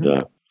and,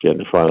 get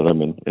in front of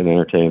them and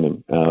entertain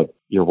them.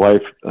 Your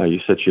wife, you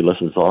said she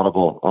listens to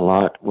Audible a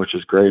lot, which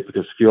is great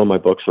because a few of my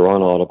books are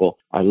on Audible.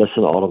 I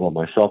listen to Audible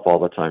myself all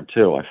the time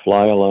too. I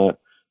fly a lot,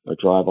 I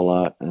drive a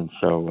lot, and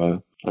so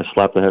I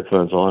slap the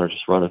headphones on or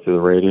just run it through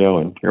the radio,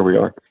 and here we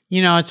are.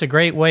 It's a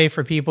great way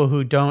for people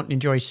who don't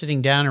enjoy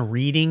sitting down and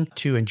reading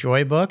to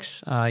enjoy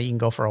books. You can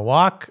go for a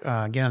walk,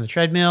 get on the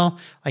treadmill,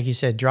 like you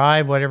said,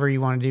 drive, whatever you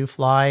want to do,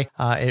 fly.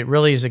 It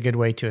really is a good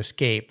way to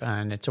escape,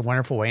 and it's a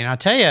wonderful way. And I'll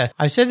tell you,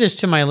 I've said this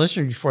to my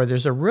listeners before,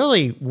 there's a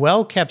really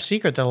well-kept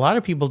secret that a lot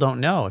of people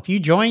don't know. If you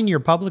join your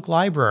public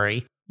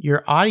library,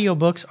 your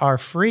audiobooks are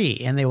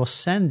free, and they will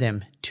send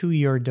them to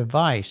your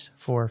device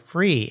for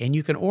free. And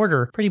you can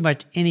order pretty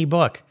much any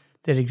book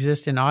that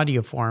exists in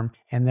audio form,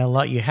 and they'll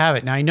let you have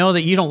it. Now, I know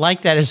that you don't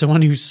like that as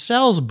someone who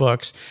sells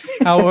books.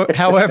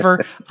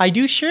 However, I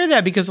do share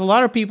that because a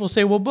lot of people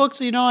say, well, books,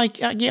 I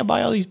can't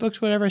buy all these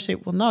books, whatever. I say,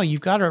 well, no,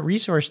 you've got a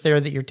resource there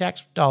that your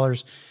tax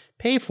dollars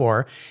pay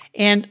for.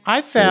 And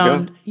I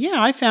found,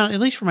 at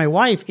least for my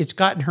wife, it's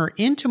gotten her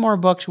into more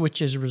books, which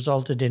has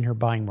resulted in her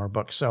buying more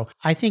books. So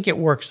I think it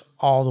works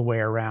all the way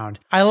around.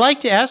 I like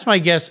to ask my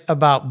guests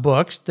about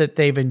books that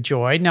they've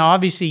enjoyed. Now,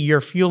 obviously,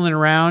 you're Fueling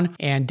Around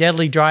and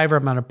Deadly Driver,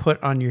 I'm going to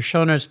put on your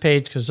show notes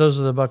page because those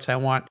are the books I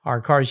want our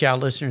Cars Yeah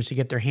listeners to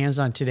get their hands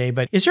on today.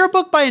 But is there a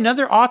book by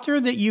another author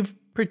that you've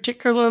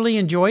particularly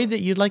enjoyed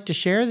that you'd like to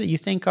share that you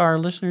think our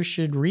listeners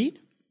should read?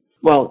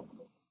 Well,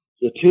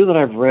 the two that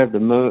I've read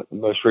the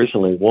most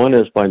recently, one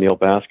is by Neil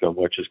Bascom,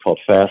 which is called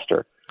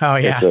Faster. Oh,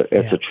 yeah.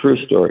 It's a true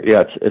story.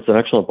 Yeah, it's an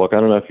excellent book.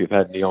 I don't know if you've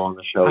had Neil on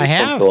the show. I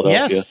have.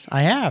 Yes,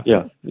 I have.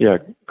 Yeah,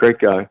 great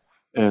guy.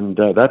 And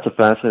that's a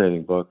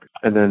fascinating book.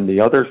 And then the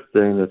other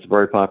thing that's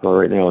very popular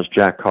right now is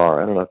Jack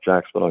Carr. I don't know if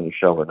Jack's been on your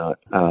show or not.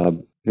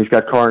 He's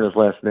got Carr in his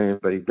last name,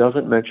 but he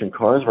doesn't mention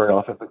cars very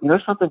often. But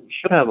something, you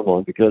should have him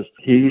on because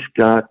he's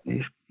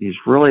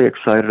really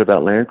excited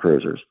about Land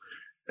Cruisers.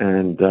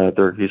 And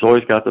he's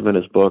always got them in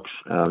his books.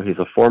 He's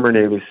a former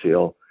Navy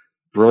SEAL,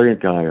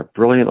 brilliant guy, a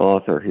brilliant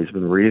author. He's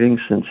been reading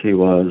since he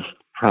was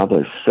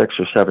probably 6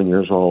 or 7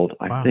 years old.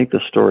 Wow. I think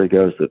the story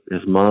goes that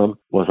his mom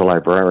was a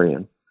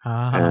librarian.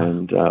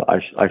 And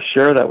I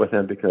share that with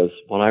him because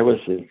when I was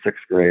in 6th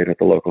grade at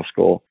the local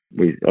school,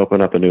 we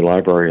opened up a new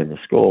library in the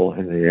school,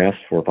 and they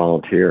asked for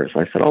volunteers.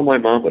 I said, my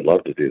mom would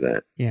love to do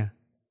that. Yeah.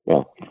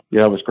 Well,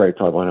 it was great.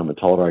 So I went home and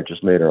told her I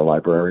just made her a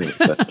librarian.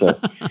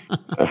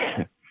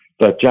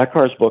 But Jack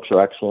Carr's books are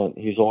excellent.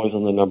 He's always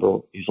in the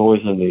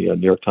New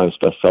York Times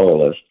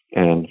bestseller list.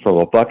 And from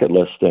a bucket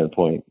list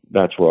standpoint,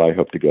 that's where I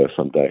hope to go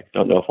someday.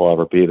 Don't know if I'll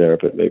ever be there,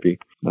 but maybe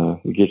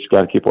we just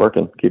got to keep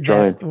working, keep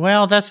trying.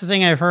 Well, that's the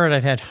thing I've heard.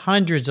 I've had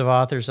hundreds of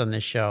authors on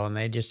this show, and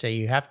they just say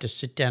you have to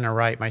sit down and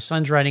write. My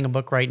son's writing a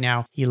book right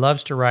now. He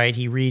loves to write.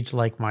 He reads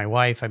like my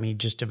wife. I mean,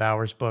 just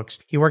devours books.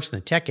 He works in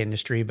the tech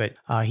industry, but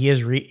he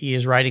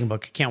is writing a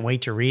book. I can't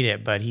wait to read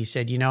it. But he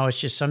said, it's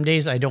just some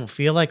days I don't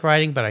feel like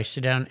writing, but I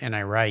sit down and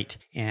I write.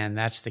 And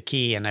that's the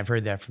key. And I've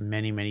heard that from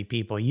many, many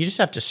people. You just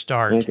have to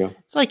start. Thank you.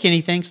 It's like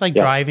anything. It's like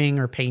driving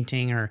or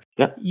painting or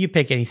you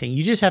pick anything.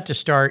 You just have to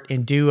start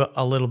and do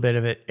a little bit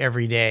of it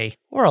every day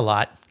or a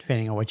lot,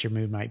 depending on what your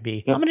mood might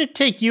be. I'm going to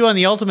take you on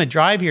the ultimate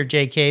drive here,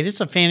 JK. This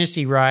is a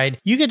fantasy ride.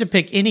 You get to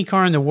pick any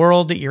car in the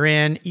world that you're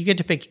in. You get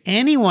to pick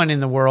anyone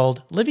in the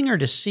world, living or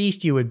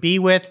deceased, you would be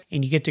with,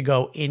 and you get to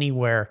go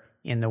anywhere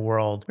in the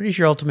world. What does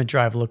your ultimate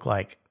drive look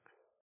like?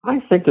 I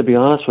think, to be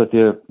honest with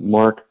you,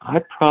 Mark,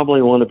 I'd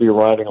probably want to be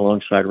riding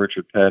alongside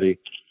Richard Petty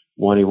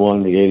when he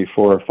won the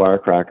 '84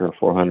 Firecracker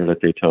 400 at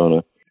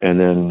Daytona, and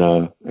then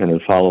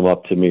follow him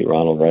up to meet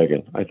Ronald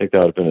Reagan. I think that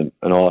would have been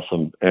an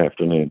awesome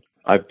afternoon.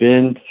 I've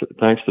been,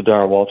 thanks to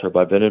Darrell Waltrip,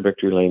 I've been in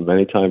Victory Lane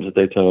many times at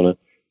Daytona,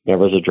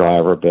 never as a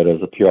driver, but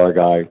as a PR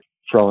guy,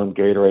 throwing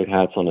Gatorade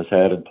hats on his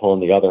head and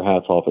pulling the other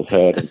hats off his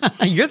head.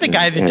 You're the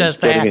guy that does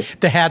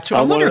the hat.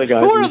 I wonder,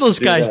 who are those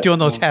guys doing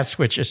those hat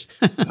switches?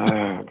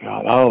 Oh,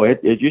 God. Oh, it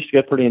used to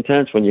get pretty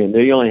intense when you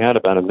knew you only had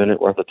about a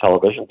minute worth of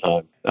television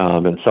time.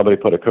 And somebody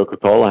put a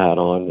Coca-Cola hat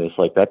on. It's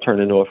like that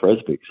turned into a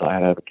Frisbee. So I had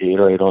to have a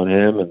Gatorade on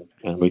him,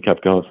 and we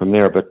kept going from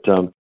there. But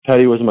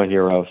Petty was my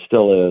hero,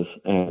 still is.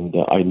 And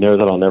I know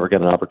that I'll never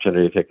get an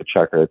opportunity to take a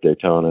checker at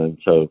Daytona. And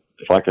so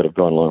if I could have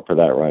gone along for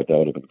that ride, that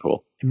would have been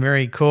cool.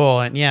 Very cool.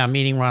 And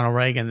meeting Ronald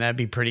Reagan, that'd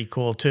be pretty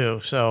cool too.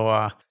 So,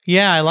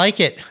 I like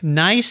it.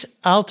 Nice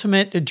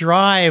ultimate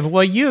drive.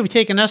 Well, you have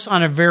taken us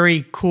on a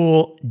very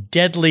cool,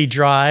 deadly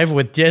drive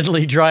with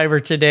Deadly Driver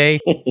today.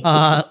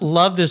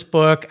 Love this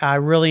book. I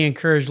really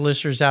encourage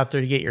listeners out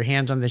there to get your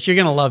hands on this. You're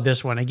going to love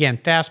this one. Again,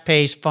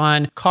 fast-paced,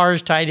 fun,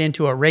 cars tied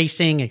into it,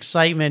 racing,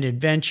 excitement,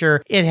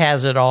 adventure. It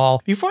has it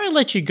all. Before I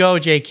let you go,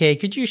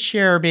 JK, could you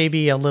share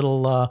maybe a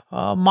little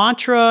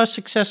mantra,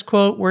 success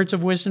quote, words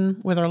of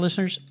wisdom with our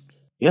listeners?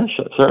 Yeah,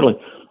 certainly.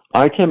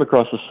 I came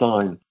across a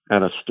sign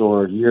at a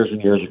store years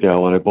and years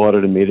ago, and I bought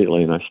it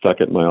immediately, and I stuck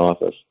it in my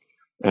office.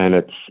 and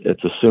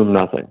it's assume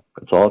nothing.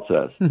 That's all it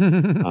says.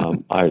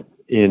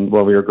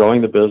 When we were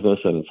growing the business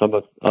and some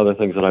of the other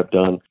things that I've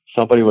done,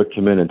 somebody would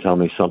come in and tell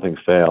me something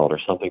failed or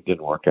something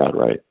didn't work out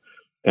right.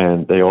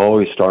 And they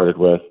always started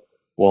with,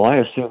 well, I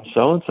assumed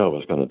so-and-so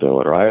was going to do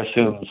it, or I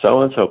assumed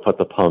so-and-so put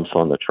the pumps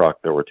on the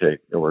truck that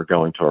we're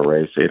going to a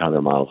race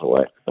 800 miles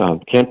away.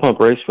 Can't pump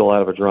race fuel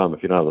out of a drum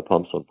if you don't have the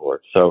pumps on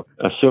board. So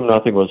assume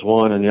nothing was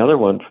one. And the other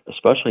one,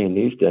 especially in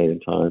these days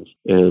and times,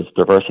 is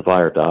diversify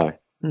or die.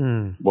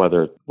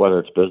 Whether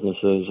it's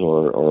businesses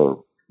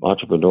or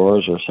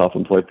entrepreneurs or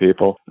self-employed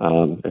people,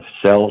 if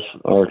sales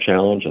are a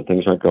challenge and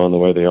things aren't going the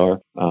way they are,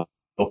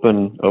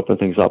 open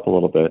things up a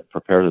little bit,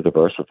 prepare to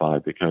diversify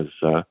because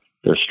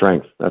there's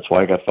strength. That's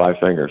why I got 5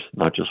 fingers,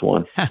 not just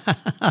one.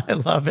 I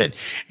love it.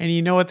 And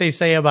you know what they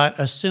say about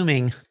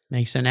assuming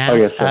makes an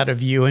ass out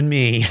of you and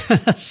me.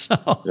 So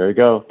there you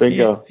go.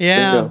 Bingo.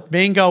 Yeah,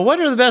 bingo.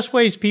 What are the best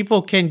ways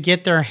people can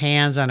get their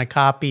hands on a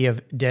copy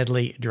of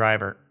Deadly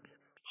Driver?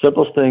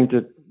 Simplest thing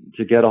to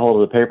get a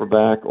hold of the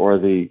paperback or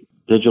the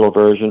digital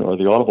version or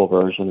the Audible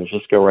version is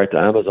just go right to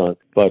Amazon.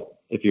 But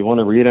if you want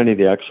to read any of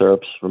the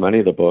excerpts from any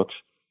of the books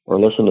or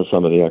listen to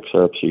some of the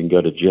excerpts, you can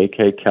go to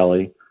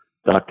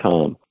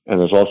jkkelly.com. And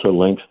there's also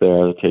links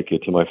there that take you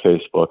to my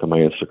Facebook and my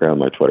Instagram,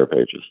 my Twitter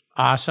pages.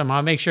 Awesome.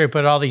 I'll make sure I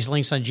put all these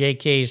links on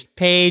JK's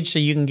page so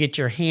you can get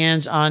your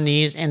hands on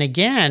these. And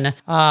again,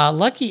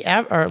 lucky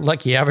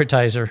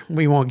advertiser.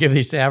 We won't give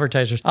these to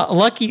advertisers.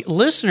 Lucky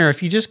listener,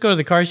 if you just go to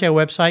the Cars Yeah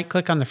website,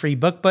 click on the free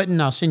book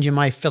button, I'll send you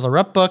my Filler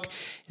Up book.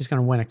 Is going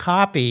to win a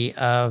copy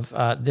of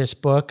this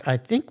book. I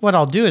think what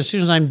I'll do as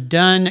soon as I'm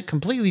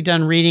completely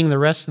done reading the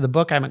rest of the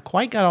book, I haven't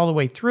quite got all the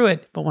way through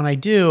it, but when I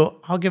do,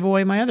 I'll give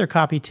away my other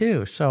copy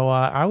too. So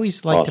I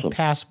always like to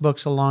pass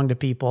books along to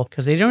people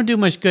because they don't do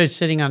much good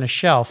sitting on a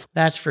shelf.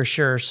 That's for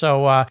sure.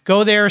 So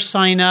go there,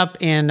 sign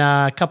up. In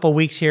a couple of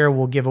weeks here,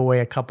 we'll give away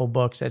a couple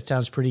books. That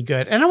sounds pretty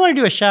good. And I want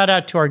to do a shout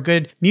out to our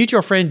good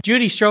mutual friend,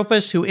 Judy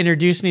Stropus, who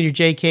introduced me to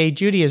JK.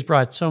 Judy has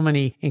brought so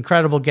many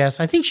incredible guests.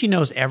 I think she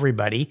knows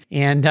everybody.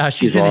 And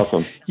she's been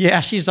awesome.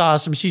 Yeah, she's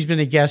awesome. She's been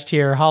a guest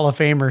here, Hall of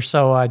Famer.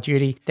 So,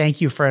 Judy,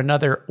 thank you for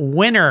another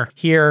winner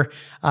here,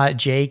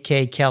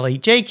 J.K. Kelly.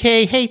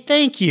 J.K., hey,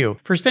 thank you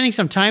for spending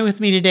some time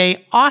with me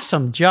today.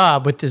 Awesome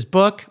job with this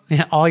book,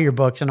 all your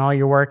books and all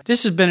your work.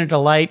 This has been a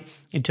delight.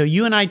 Until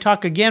you and I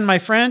talk again, my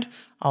friend,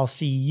 I'll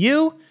see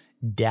you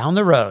down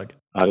the road.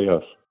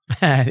 Adios.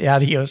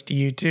 Adios to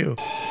you too.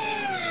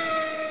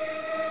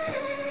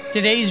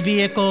 Today's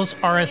vehicles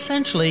are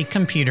essentially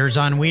computers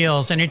on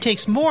wheels, and it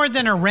takes more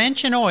than a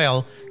wrench and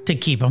oil to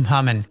keep them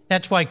humming.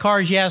 That's why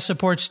Cars Yeah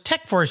supports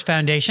TechForce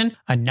Foundation,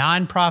 a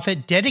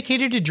nonprofit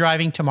dedicated to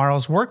driving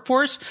tomorrow's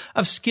workforce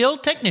of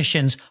skilled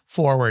technicians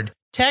forward.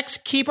 Techs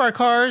keep our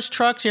cars,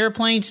 trucks,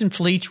 airplanes, and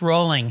fleets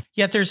rolling.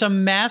 Yet there's a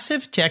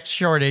massive tech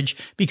shortage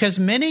because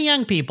many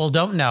young people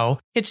don't know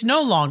it's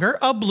no longer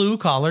a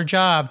blue-collar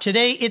job.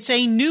 Today, it's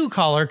a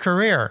new-collar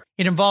career.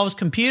 It involves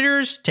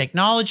computers,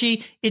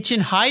 technology, it's in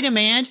high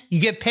demand, you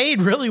get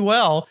paid really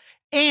well,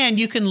 and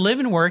you can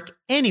live and work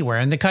anywhere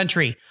in the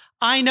country.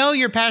 I know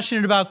you're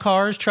passionate about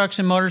cars, trucks,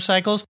 and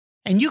motorcycles,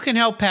 and you can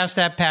help pass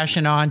that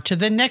passion on to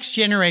the next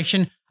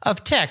generation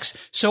of techs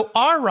so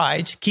our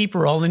rides keep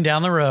rolling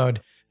down the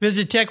road.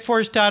 Visit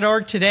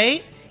techforce.org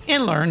today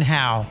and learn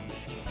how.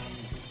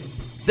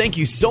 Thank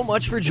you so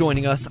much for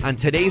joining us on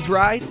today's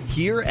ride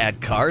here at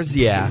Cars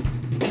Yeah.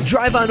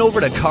 Drive on over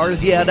to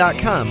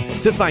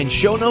carsyeah.com to find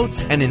show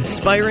notes and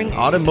inspiring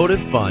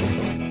automotive fun.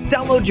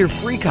 Download your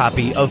free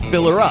copy of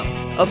Filler Up,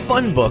 a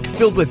fun book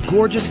filled with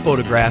gorgeous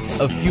photographs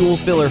of fuel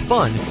filler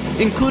fun,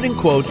 including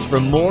quotes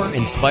from more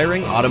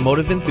inspiring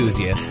automotive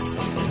enthusiasts.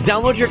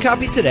 Download your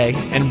copy today,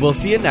 and we'll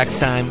see you next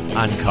time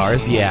on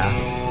Cars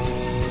Yeah.